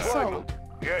Structure deployment. sold.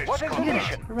 Yes, What is the Unit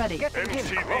mission? ready. Getting in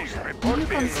MCV closer. report. New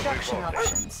Vehicle construction reporting.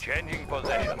 options. Changing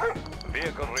position.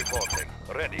 Vehicle reporting.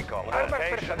 Ready, comrade. Armored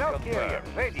Location personnel carrier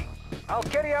confirmed. ready. I'll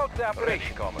carry out the Ready,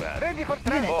 operation. comrade. Ready for Unit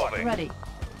transport. Moving. ready.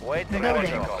 Waiting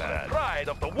Building. order. Comrade. Pride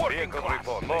of the working Vehicle class.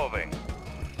 report. Moving.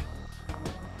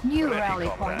 New Ready, rally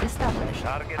comrade. point established.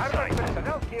 Target Armored sight.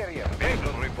 personnel carrier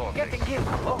Vehicle reporting. getting in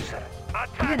closer.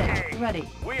 Unit ready.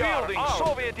 We are building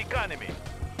Soviet economy.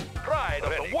 Pride of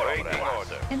Ready, the working waiting class.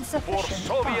 order. For Insufficient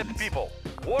Soviet funds. people.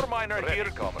 War miner Ready, here.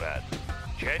 comrade.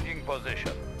 Changing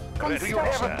position. Do you have a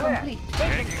Construction plan? complete. Making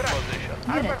Changing trucks. position.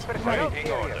 Armored Unit personnel ready.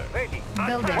 carrier Order. ready.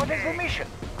 Building. What is the mission?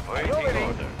 Waiting Maneuvering.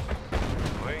 order.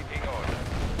 Waiting order.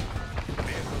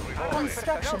 Vehicle reporting.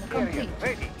 Construction Personnel carrier complete.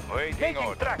 ready. Waiting Making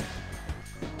order. trucks.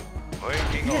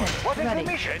 Waiting Unit order. What is ready.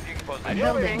 the mission? Changing position.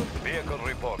 Building. Vehicle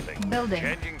reporting. Building.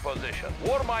 Changing position.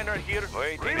 War miner here.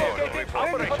 Waiting order. Relocating Ready for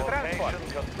operation. transport.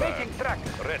 Location confirmed. Making trucks.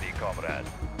 Ready, comrade.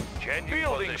 Changing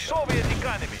Building position. Soviet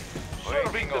economy.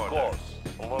 Serving Waiting the order. cause.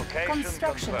 Location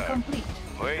Construction confirmed. complete.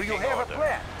 Do Waiting you have a order.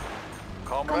 plan?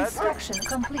 Comrade? Construction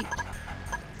complete.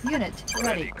 Unit Ready,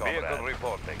 ready. comrade. Vehicle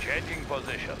reporting. Changing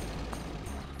position.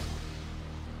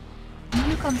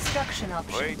 New construction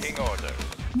options. Waiting order.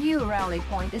 New rally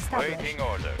point established. Waiting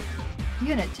order.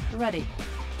 Unit ready.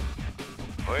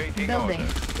 Waiting Building.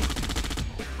 order.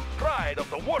 Pride of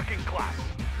the working class.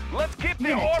 Let's keep the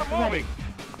Unit ore ready. moving.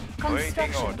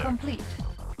 Construction order. complete.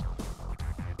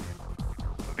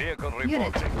 Vehicle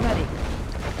Unit reporting. ready.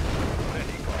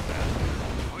 Ready, comrade.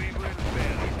 We will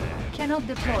bury them. Cannot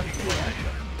deploy Changing here.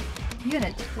 position.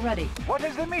 Unit ready. What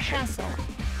is the mission? Cancel.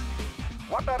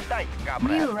 What are tight, New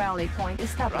comrade? rally point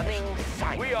established.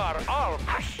 We are armed.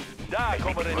 Da,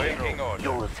 Comrade Waiting General.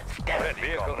 order. Ready,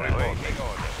 vehicle reporting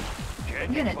order.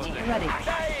 Changing Unit position. ready.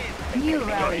 New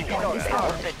rally point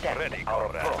established. Ready,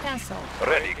 comrade. Cancel.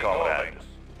 Ready, comrade.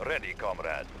 Ready,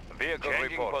 comrade. Vehicle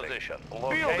reporting. Position.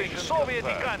 Building Location Soviet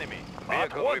confirmed. economy. At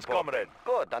Vehicle once, reporting. comrade.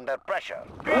 Good, under pressure.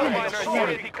 Building Unit Soviet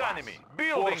ready. economy.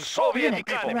 Building Soviet Unit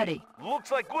economy. ready.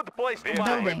 Looks like good place to Vehicle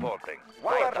mine. Building. reporting.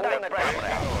 What are tight,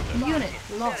 comrade? Unit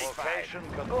lost. Location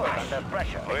Good, confirmed. under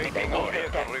pressure. Waiting order.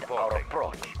 Vehicle reporting.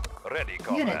 approach. Ready,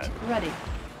 Unit comrade. ready.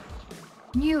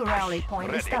 New rally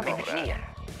point Ready, established. comrade.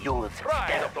 Use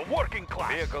Pride of the working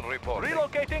class. Vehicle reporting.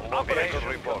 Relocating Vehicle operation.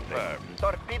 report confirmed.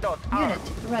 Torpedoes Unit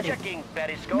ready. Checking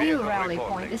periscope. New Vehicle rally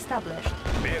reporting. point established.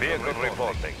 Vehicle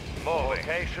reporting.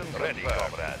 Location ready,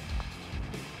 comrade.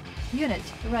 Unit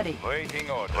ready. Waiting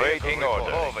order. Waiting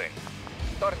order. Moving.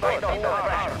 Torpedoes under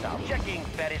pressure. Checking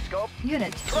periscope.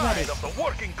 Unit Pride ready. of the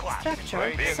working class.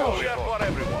 Structure Vehicle sold. Share for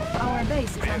everyone. Our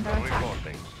base is under Vehicle attack.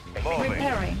 reporting. Moving.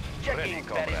 Repairing. Checking Ready,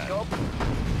 comrade. periscope.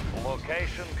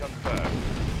 Location confirmed.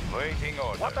 Waiting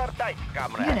order. What are tight,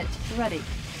 comrade? Unit ready.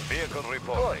 Vehicle Good,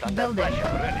 reporting. under Building.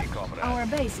 pressure. Ready, comrade. Our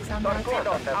base is under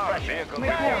Torpedoes attack. under pressure. Vehicle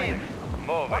Repairing. reporting.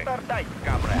 What Moving. are tight,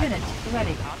 comrade? Unit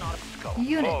ready.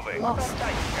 Unit Moving. What are lost.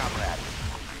 tight, comrade?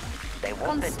 They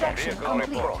won't detect Construction Vehicle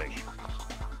complete. reporting.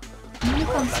 New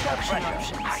construction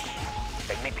options.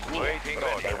 Waiting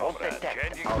order, comrade.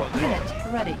 Changing position.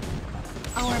 Unit ready.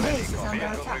 Our base is under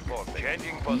Vehicle attack. report.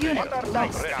 Changing position. Unit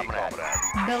lost. Ready,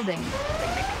 comrade. Building.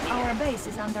 Our base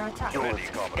is under attack. Ready,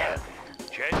 comrade.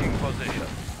 Changing position.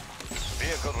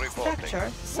 Vehicle reporting. Structure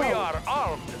We sold. are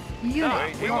armed. Unit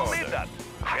Waiting lost. Need that.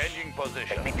 Changing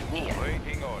position.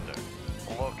 Waiting order.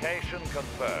 Location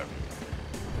confirmed.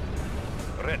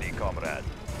 Ready, comrade.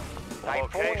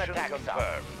 Location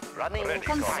confirmed. Ready,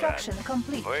 Construction comrade.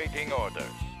 complete. Waiting orders.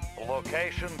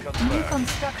 Location New confirmed.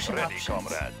 construction Ready, options.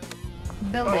 comrade.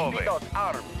 Building. Moving.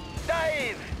 Armed.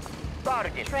 Dive!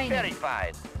 Target Training.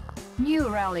 verified. New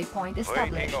rally point Waiting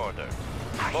established. orders.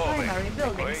 Primary Moving.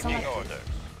 building Waiting selected. orders.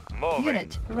 Moving.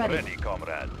 Unit ready. Ready,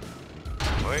 comrade.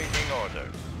 Waiting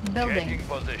orders. Building. Changing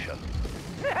position.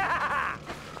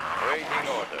 Waiting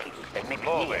orders.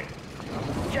 Moving.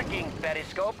 Checking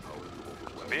periscope.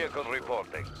 Vehicle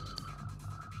reporting.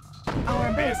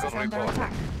 Our base is Vehicle under reporting.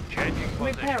 attack. Changing position.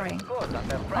 Repairing. Good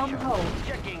under On pressure. hold.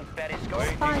 Checking periscope.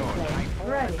 Waiting Spy order. plane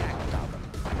ready.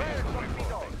 Vehicle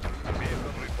reporting.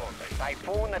 Vehicle reporting.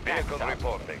 Typhoon attack. Vehicle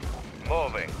reporting.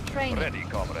 Moving. Training. Ready,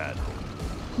 comrade.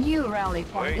 New rally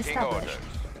point Waiting established.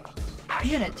 orders.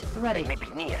 Unit ready.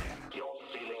 Near.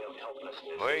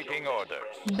 Waiting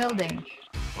orders. Building.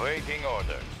 Waiting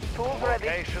orders. Tools ready.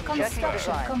 Location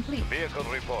Construction confirmed. complete. Vehicle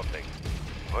reporting.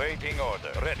 Waiting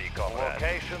order. Ready, comrade.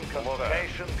 Location confirmed.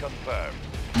 Location confirmed.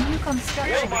 New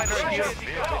construction Miner here. options.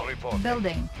 Vehicle reporting.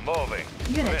 Building. Moving.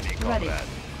 Unit Ready, ready. comrade.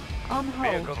 On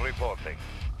Vehicle hold. reporting.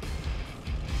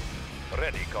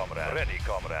 Ready, comrade. Ready,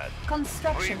 comrade.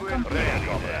 Construction Ready, complete.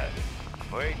 comrade.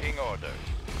 Waiting orders.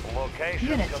 Location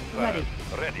Unit confirmed.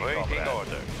 ready. Waiting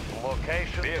orders.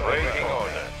 Location waiting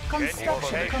orders.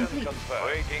 Construction Location complete. confirmed.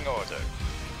 Waiting orders.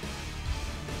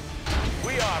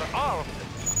 We are armed.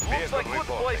 Looks Vehicle like good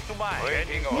reporting. place to mine.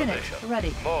 Waiting Unit orders.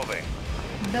 ready. Moving.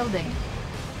 Building.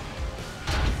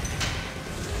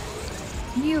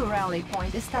 New rally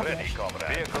point Ready, established.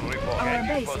 comrade. Vehicle reporting. Our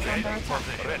base is Position. under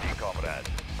attack. Ready, comrade.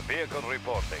 Vehicle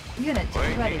reporting. Unit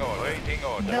ready. Waiting order. Waiting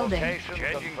order. Building. Location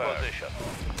changing position.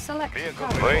 Select Vehicle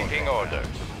target. waiting order.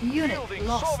 Unit Building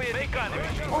lost. Soviet economy.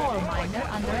 All miner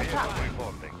under attack. Vehicle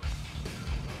reporting.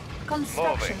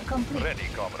 Construction Moving. complete. Ready,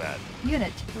 comrade.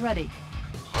 Unit ready.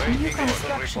 Waiting New order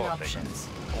construction reporting. options.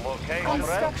 Location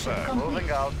Construction confirmed. complete.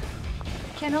 Moving out.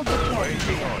 Cannot deploy.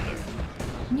 Waiting order.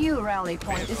 New rally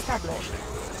point established.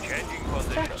 Changing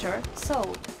position. Structure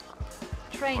sold.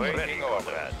 Training. Waiting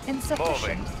order.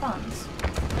 Insufficient funds.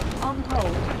 On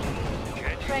hold.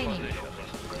 Changing Training. position.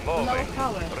 Low Moving.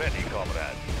 power. Ready,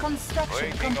 comrade. Construction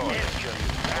Waiting complete. order.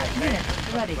 Unit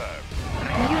ready.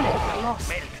 Confirmed. Unit lost.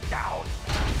 Melt down.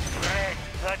 Press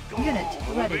the door. Unit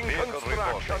ready. Vehicle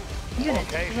reporting. Unit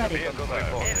Location ready. vehicle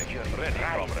reporting. Ready,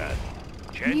 comrade.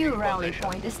 Changing New rally position.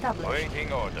 point established.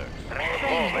 Waiting order.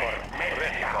 Training.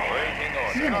 Ready, waiting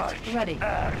order. Unit ready.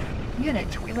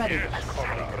 Unit ready.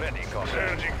 Ready, comrade.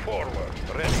 Surging forward.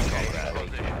 Ready, comrade.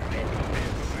 Position.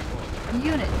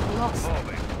 Unit lost.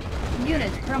 Moving.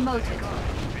 Unit promoted.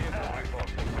 Vehicle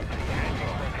reporting.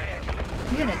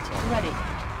 Unit ready.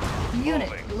 Unit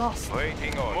Moving. lost.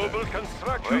 Waiting order.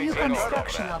 construction. New Waiting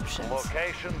construction order. options.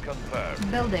 Location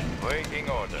confirmed. Building. Waiting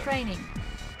order. Training.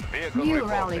 Vehicle New reporting.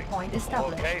 rally point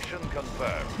established. Location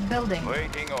confirmed. Building.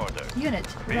 Waiting order. Unit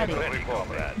ready. Vehicle ready,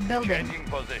 comrade. Building. Changing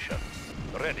position.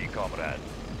 Ready, comrade.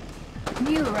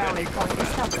 New rally point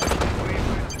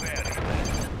established.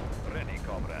 Ready,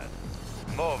 comrade.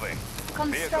 Moving.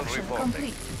 Construction Vehicle reporting.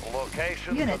 complete.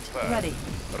 Location Unit confirmed. ready.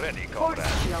 Ready, Force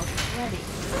comrade. shield ready.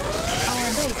 Our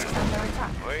base is under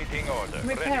attack. Waiting order.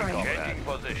 Repairing. Ready, changing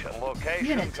position. Location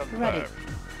Unit confirmed. ready.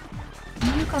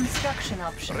 New construction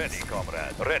options. Ready,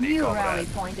 comrade. Ready, New comrade. rally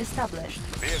point established.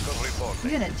 Vehicle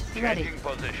reporting. Unit ready. Changing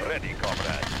position. Ready,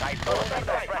 comrade. Typhoon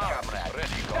under pressure.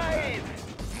 Ready, comrade.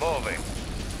 Moving.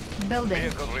 Building.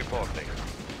 Vehicle reporting.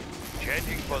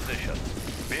 Changing position.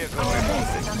 Vehicle Our base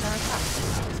reporting. is under attack.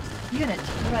 Unit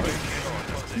ready.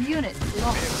 Unit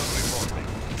lost. Vehicle reporting.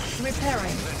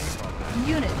 Repairing.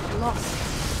 Unit lost.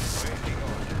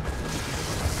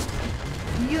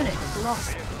 Unit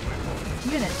lost.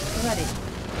 Unit ready.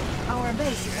 Our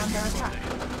base is under attack.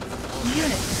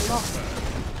 Unit lost.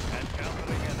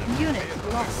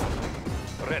 Unit lost.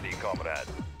 Ready, comrade.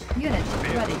 Unit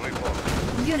ready. Vehicle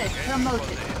reporting. Unit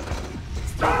promoted.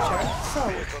 Structure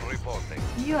sold. Vehicle reporting.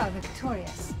 You are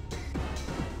victorious.